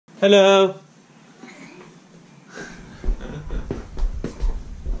Hello.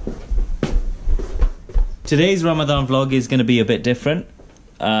 Today's Ramadan vlog is going to be a bit different.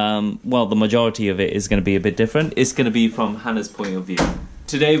 Well, the majority of it is going to be a bit different. It's going to be from Hannah's point of view.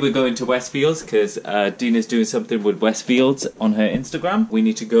 Today we're going to Westfields because Dina's doing something with Westfields on her Instagram. We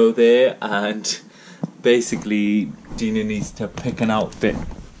need to go there and basically Dina needs to pick an outfit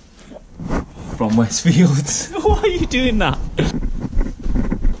from Westfields. Why are you doing that?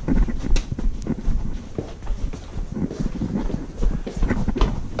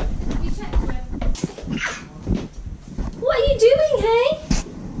 What are you doing, hey?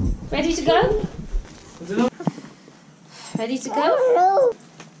 Ready to go? Ready to go? Oh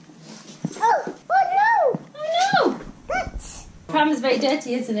no! Oh no! Oh no! Pram is very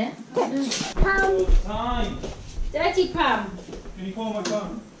dirty, isn't it? Time. Dirty pram. Can you call my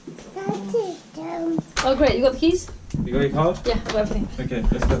phone? Oh great, you got the keys? You got your card? Yeah, I got everything. Okay,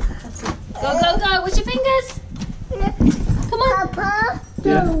 let's go. Go, go, go! With your fingers! Come on! Papa,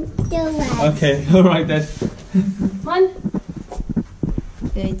 Yeah. do it. Okay, alright then. Come on!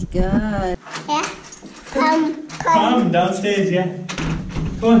 Good, good. Yeah. Come downstairs, yeah.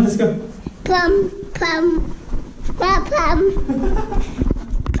 Come on, let's go. Plum.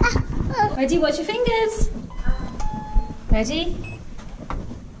 Ready? Watch your fingers. Ready?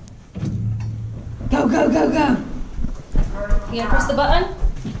 Go, go, go, go! You gonna press the button?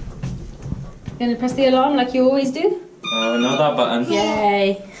 You gonna press the alarm like you always do? Oh, not that button.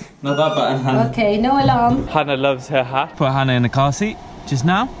 Yay! Not that button, Hannah. Okay, no alarm. Hannah loves her hat. Put Hannah in the car seat just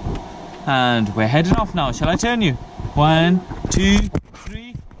now. And we're heading off now. Shall I turn you? 1, 2,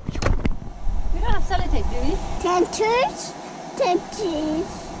 3. We don't have sellotape, do we? Tattoos.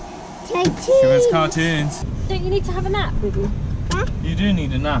 She wants cartoons. Don't you need to have a nap, baby? You do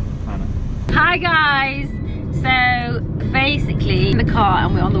need a nap, Hannah. Hi guys! So basically in the car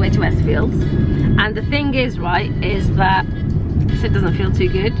and we're on the way to Westfields. And the thing is, right, is that Sid doesn't feel too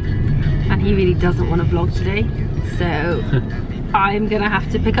good and he really doesn't want to vlog today. So I'm gonna have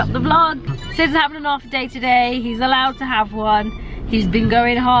to pick up the vlog. Sid's having an off day today. He's allowed to have one. He's been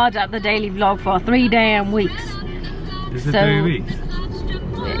going hard at the daily vlog for 3 damn weeks. Is it 3 weeks?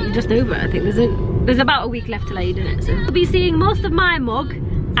 Yeah, just over, I think. There's about a week left till Aid, innit? So we'll be seeing most of my mug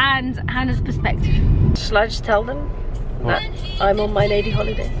and Hannah's perspective. Shall I just tell them that I'm on my lady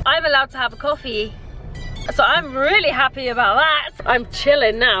holiday? I'm allowed to have a coffee, so I'm really happy about that. I'm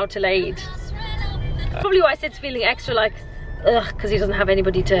chilling now till Aid. Probably why Sid's feeling extra like, ugh, because he doesn't have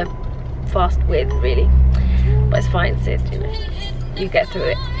anybody to fast with, really. But it's fine, Sid, you know. You get through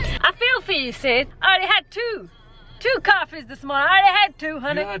it. I feel for you, Sid. I already had two coffees this morning. I already had 2,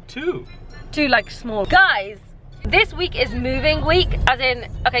 honey. You had 2? 2 like small. Guys, this week is moving week, as in,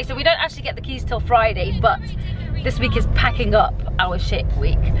 okay, so we don't actually get the keys till Friday, but this week is packing up our shit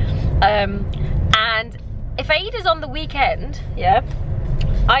week. And if Aid is on the weekend, yeah,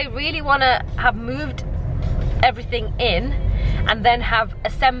 I really want to have moved everything in and then have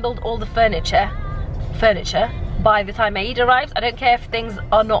assembled all the furniture by the time Aid arrives. I don't care if things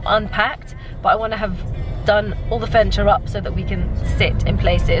are not unpacked, but I want to have done all the furniture up so that we can sit in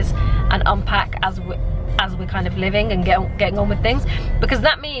places and unpack as we're kind of living and getting on with things, because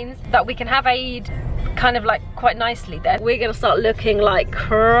that means that we can have Aid kind of like quite nicely. Then we're gonna start looking like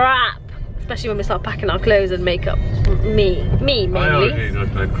crap, especially when we start packing our clothes and makeup. Me mainly. I already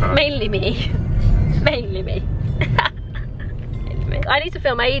look like crap. Mainly me. Mainly me. I need to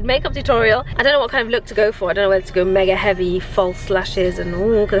film my Eid makeup tutorial. I don't know what kind of look to go for. I don't know whether to go mega heavy false lashes and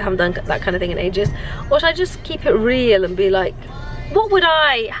because I haven't done that kind of thing in ages, or should I just keep it real and be like, how would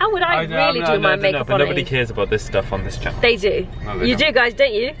I really do my makeup on nobody Eid? cares about this stuff on this channel. They do. No, they you don't. do, guys,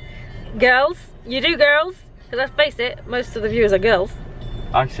 don't you? Girls, you do, girls. Because let's face it, most of the viewers are girls.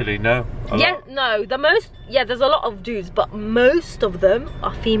 Actually, no. Yeah, no, there's a lot of dudes, but most of them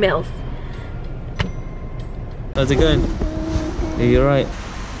are females. How's it going? Are you alright?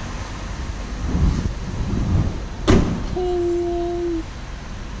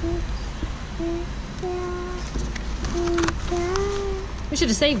 We should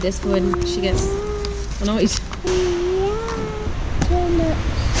have saved this for when she gets annoyed.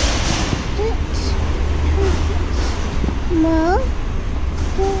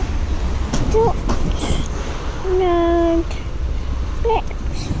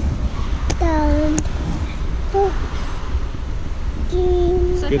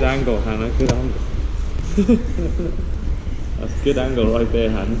 Good angle, Hannah, good angle. That's a good angle right there,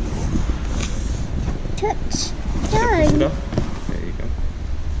 Hannah. Touch. There you go.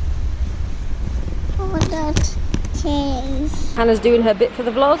 Oh, that change. Hannah's doing her bit for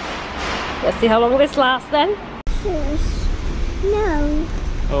the vlog. Let's see how long this lasts then. No.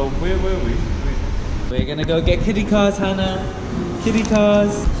 Oh, We're gonna go get kitty cars, Hannah. Kitty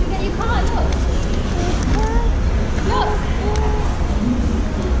cars. Should we get your car? Look. Look.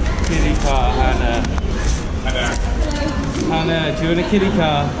 Kitty car, Hannah. Hannah, do you want a kitty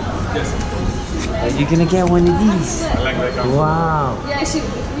car? Yes. Are you gonna get one of these? I like that car. Wow. Yeah, actually,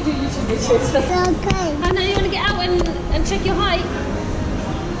 we do YouTube videos. Okay. Hannah, you want to get out and check your height?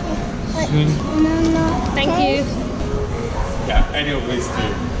 Mama. Thank you. Yeah, any of these two.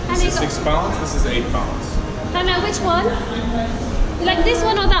 Hannah, This is you 6 pounds, this is 8 pounds. Hannah, which one? You like this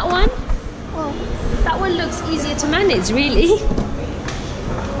one or that one? Oh. That one looks easier to manage, really.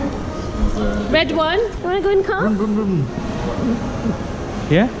 Red one. You want to go in car?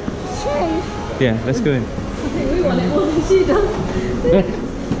 Yeah? Sure. Yeah, let's go in. I think we want it more than she does.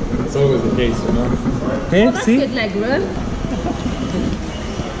 It's always the case, you know? Here, Well, that's see? good leg room.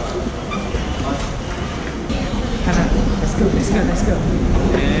 Hannah, let's go, let's go, let's go.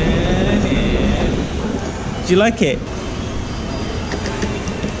 And in. Do you like it?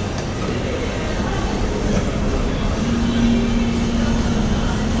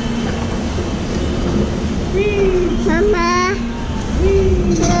 Mama.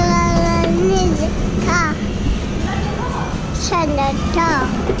 Car. Senator.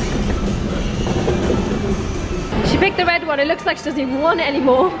 She picked the red one. It looks like she doesn't even want it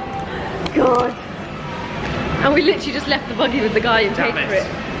anymore. God. And we literally just left the buggy with the guy and paid for it.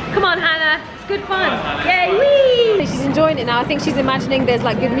 Come on, Hannah. It's good fun. Yay, wee! She's enjoying it now. I think she's imagining there's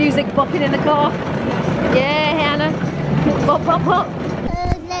like good music bopping in the car. Yeah, Hannah. Bop, bop, bop.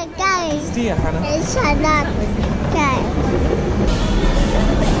 The guy Dear Hannah. is another guy.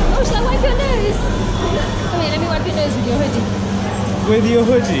 Oh, shall I wipe your nose? Come here, let me wipe your nose with your hoodie. With your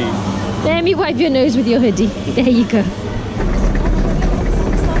hoodie. Let me wipe your nose with your hoodie. There you go.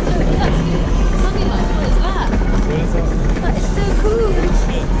 What is that? That is so cool.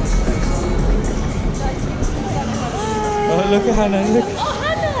 Oh, look at Hannah, look. Oh,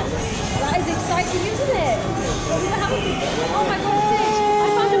 Hannah! That is exciting, isn't it? Oh my God, Sid! I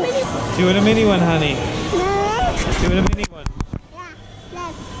found a mini. Do you want a mini one, honey? No. Do you want a mini one? Yeah.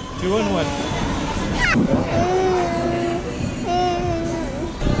 Let's. Do you want one?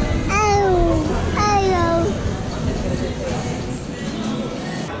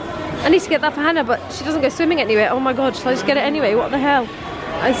 I need to get that for Hannah, but she doesn't go swimming anywhere. Oh my God, shall I just get it anyway? What the hell?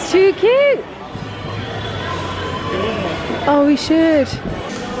 It's too cute. Oh, we should.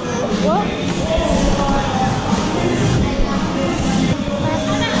 What?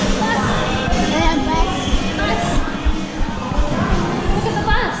 Look at the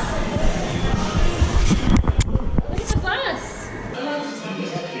bus. Look at the bus.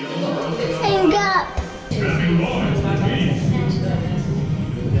 Hang up.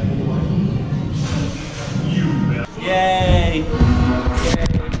 Yay!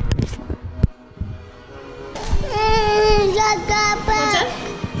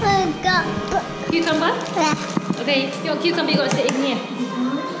 Cucumber? Okay, your cucumber, you gotta sit in here.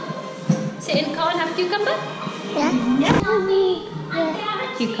 Sit in the car and have cucumber? Yeah?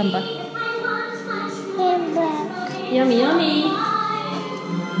 Cucumber. Yummy, yummy.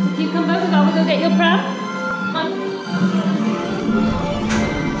 Cucumber, we gotta go get your pram.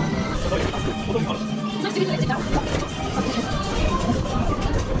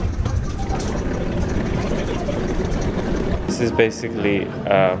 This is basically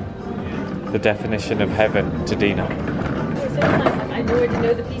the definition of heaven to Dina. I already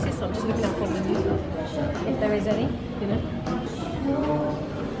know the pieces, so I'm just looking out for them. If there is any, you know.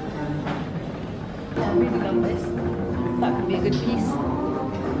 I really love this. That could be a good piece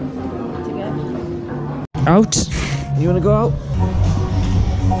to go. Out? You want to go out?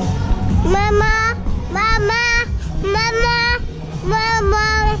 Mama, mama, mama,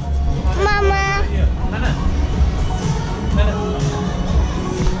 mama, mama.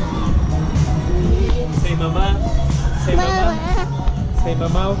 Say mama. Say mama. Say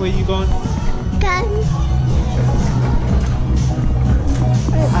mama, where you going? Come.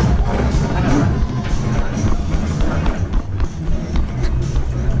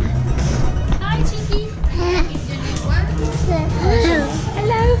 Hi, Cheeky.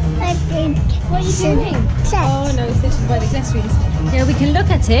 Hello. I think. What are you doing? Oh no, so she's buying accessories. Yeah, we can look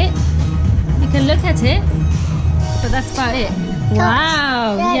at it. We can look at it. But that's about it.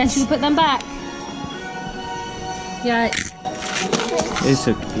 Wow. Yeah, should we put them back? Yeah. It's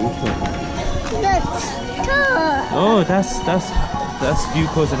a cute one. That's tall. Oh, that's view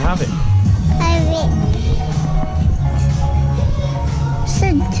cause inhabit. I mean,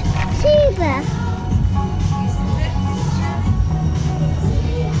 fever.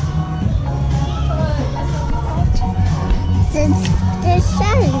 The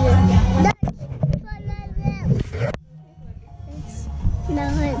sun.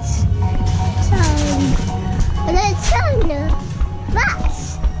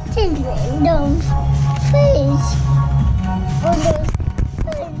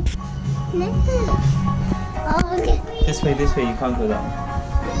 Oh, okay. This way, you can't go that way.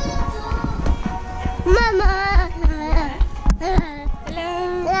 Mama. Hello.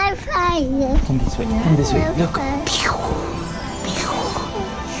 I'm fine. Come this way, look.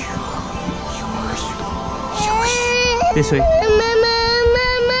 This way. Mama.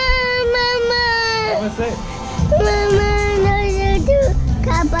 What's that? Mama, no, you do.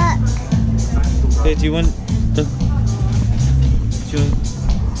 Come back. Hey, do you want... Let's do.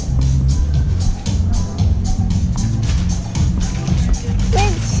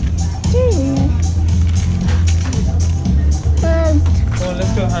 Come on,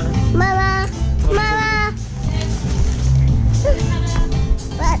 let's go, Hannah. Mama.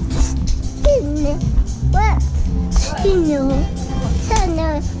 What's Dina? What's Dina?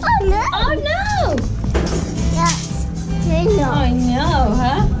 Oh no! Oh no! That's Dina. I know,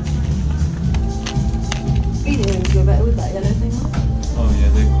 huh? Feeding rooms go better with that yellow thing. Oh yeah,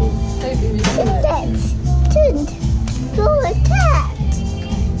 they're cool. That's tuned. Go attack.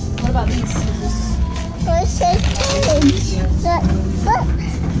 What about these? What's the change? Look.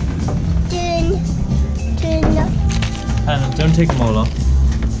 Dina. Hannah, don't take them all off.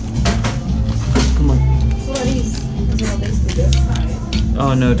 Come on. What are these? These are all these bigger.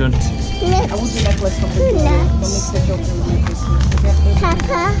 Oh no, don't. I would do that was something.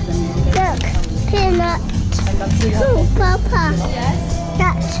 Papa, look, peanut. Oh, Papa. Yes.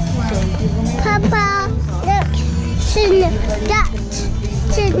 That. Papa, look, peanut. That.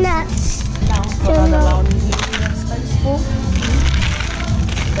 Peanut.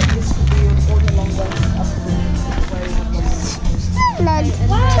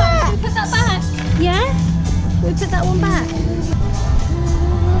 Wow, we put that back. Yeah? We put that one back.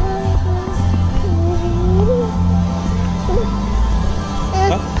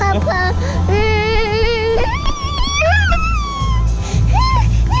 Papa.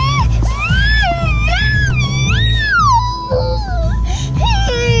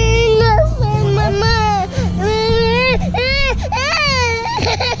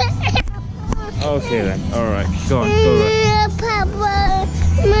 Okay then, alright, go on, go right. Papa.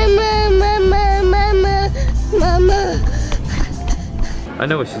 Mama. I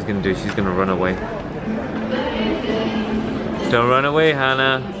know what she's gonna do, she's gonna run away. Don't run away,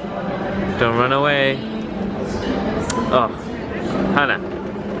 Hannah. Don't run away. Oh, Hannah.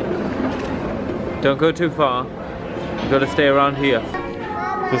 Don't go too far. You gotta stay around here.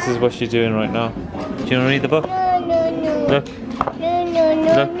 This is what she's doing right now. Do you want to read the book? No. Look. No.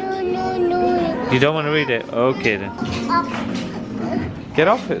 Look. You don't want to read it? Okay then. Get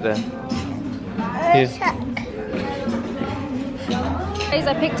off it then. Here's... Guys,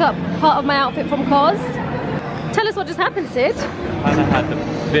 I picked up part of my outfit from Cos. Tell us what just happened, Sid. Hannah had the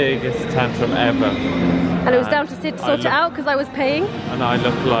biggest tantrum ever. And it was down to Sid to sort it out because I was paying. And I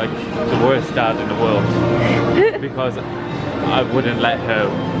looked like the worst dad in the world. Because I wouldn't let her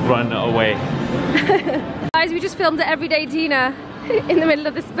run away. Guys, we just filmed the Everyday Dina in the middle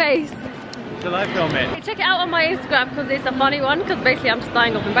of the space. Shall I film it? Check it out on my Instagram because it's a funny one because basically I'm just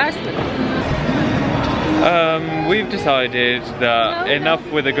dying of embarrassment. We've decided that enough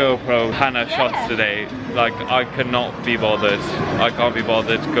with the GoPro Hannah shots today. Like, I cannot be bothered. I can't be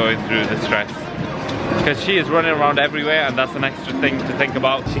bothered going through the stress. Because she is running around everywhere and that's an extra thing to think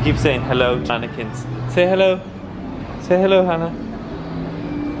about. She keeps saying hello to mannequins. Say hello. Say hello, Hannah.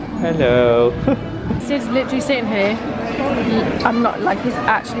 Hello. Sid's literally sitting here. I'm not, like, he's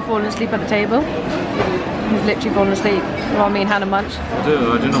actually fallen asleep at the table. He's literally fallen asleep while me and Hannah munch. I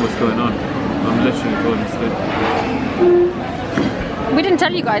don't know what's going on. I'm literally falling asleep. We didn't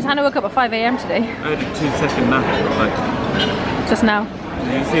tell you guys, Hannah woke up at 5 AM today. I had a 2-second nap, like, Just now.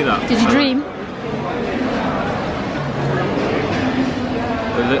 did you see that? Did you dream?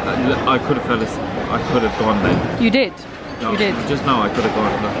 I could have fell asleep. I could have gone then. You did. No, You did. Just now I could have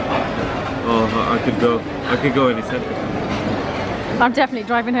gone. Oh, I could go any second. I'm definitely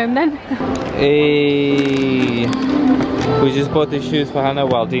driving home then. Hey, we just bought these shoes for Hannah.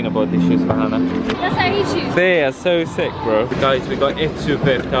 Well, Dina bought these shoes for Hannah. That's how he shoes. They are so sick, bro. Guys, we got Itsu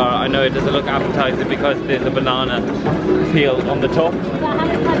iftar. I know it doesn't look appetizing because there's a banana peel on the top.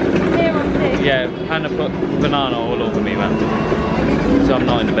 Yeah, Hannah put banana all over me, man. So I'm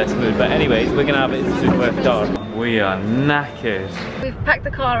not in the best mood. But anyways, we're gonna have Itsu iftar. We are knackered. We've packed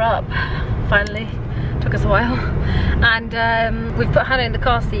the car up, finally. Took us a while. And we've put Hannah in the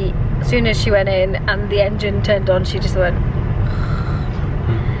car seat. As soon as she went in and the engine turned on, she just went.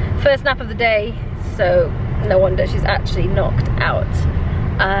 First nap of the day, so no wonder she's actually knocked out.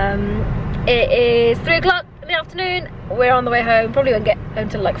 It is 3 o'clock in the afternoon. We're on the way home. Probably won't get home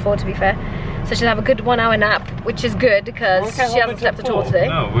till like 4, to be fair. So she'll have a good 1 hour nap, which is good because she hasn't slept at all today.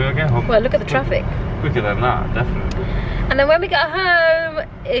 No, we'll get home. Well, look at the traffic. Quicker than that, definitely. And then when we get home,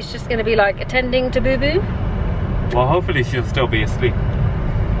 it's just gonna be like attending to Boo Boo. Well, hopefully she'll still be asleep.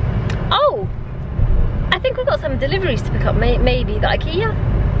 Oh, I think we've got some deliveries to pick up. Maybe the IKEA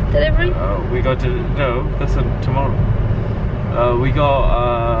delivery. Oh, we got to, no, that's tomorrow. We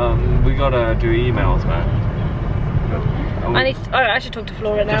gotta do emails, man. I should talk to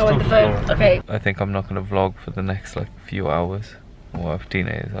Flora now on the phone. Okay. I think I'm not gonna vlog for the next like few hours, or if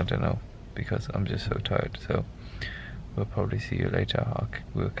Dina is, I don't know, because I'm just so tired. So we'll probably see you later.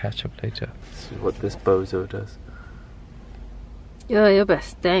 We'll catch up later. This is what this bozo does. Yo, your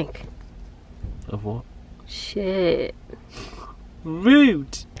best stink. Of what? Shit.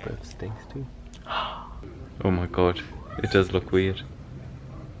 Rude. Breath stinks too. Oh my god, it does look weird.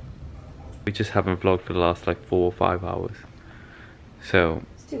 We just haven't vlogged for the last like 4 or 5 hours. So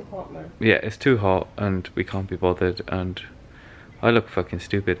It's too hot, man. yeah, it's too hot and we can't be bothered, and I look fucking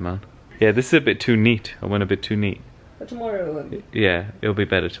stupid, man. Yeah, this is a bit too neat. I went a bit too neat. But tomorrow it will be. Yeah, it'll be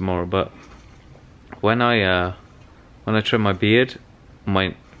better tomorrow. But when I trim my beard,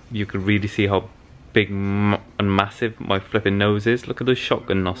 you can really see how big and massive my flipping nose is. Look at those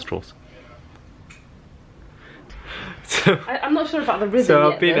shotgun nostrils. So I'm not sure about the rhythm So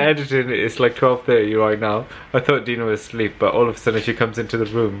yet, I've been though. editing it. It's like 12:30 right now. I thought Dina was asleep, but all of a sudden she comes into the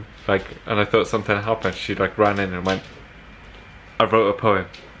room, like, and I thought something happened. She like ran in and went, I wrote a poem.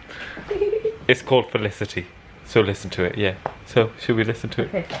 It's called Felicity. So listen to it, yeah. So should we listen to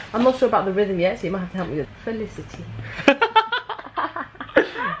it? Okay, I'm not sure about the rhythm yet, so you might have to help me with Felicity.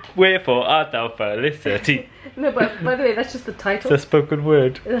 Wherefore art thou Felicity? No, but by the way, that's just the title. It's a spoken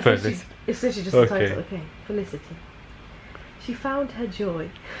word. That's literally, it's literally just Okay. the title. Okay, Felicity. She found her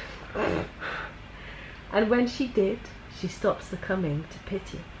joy. And when she did, she stopped succumbing to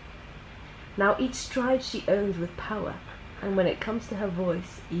pity. Now each stride she owns with power, and when it comes to her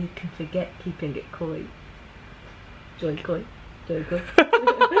voice, you can forget keeping it coy. Joy coy. Joy coy.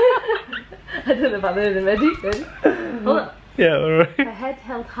 I don't know about the rhythm. Ready? Hold on. Yeah, alright. Her head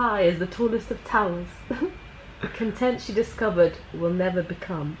held high as the tallest of towers. Content she discovered will never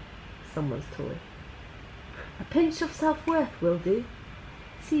become someone's toy. A pinch of self-worth will do.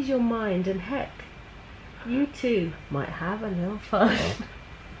 Seize your mind and heck, you too might have a little fun.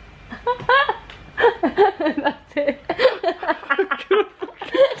 That's it. I'm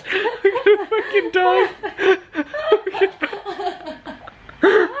gonna fucking die.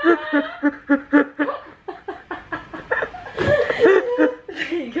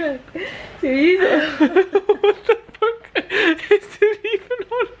 There you go. So you use it. What the fuck? Is it even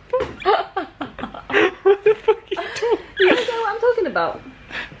on? What the fuck are you talking? You know what I'm talking about?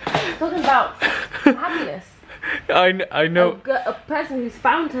 I'm talking about happiness. I know. A person who's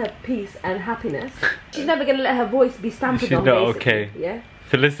found her peace and happiness, she's never going to let her voice be stamped She's on, not basically. okay. Yeah?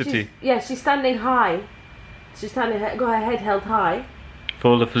 Felicity. She's standing high. She's standing, got her head held high. For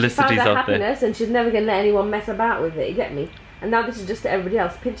all the She found Felicities her out there. happiness and she's never going to let anyone mess about with it, you get me? And now this is just to everybody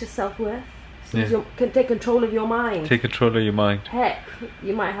else. Pinch your self-worth. Yeah. Take control of your mind. Take control of your mind. Heck,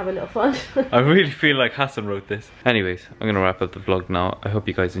 you might have a little fun. I really feel like Hassan wrote this. Anyways, I'm gonna wrap up the vlog now. I hope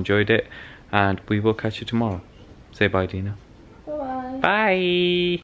you guys enjoyed it, and we will catch you tomorrow. Say bye, Dina. Bye. Bye.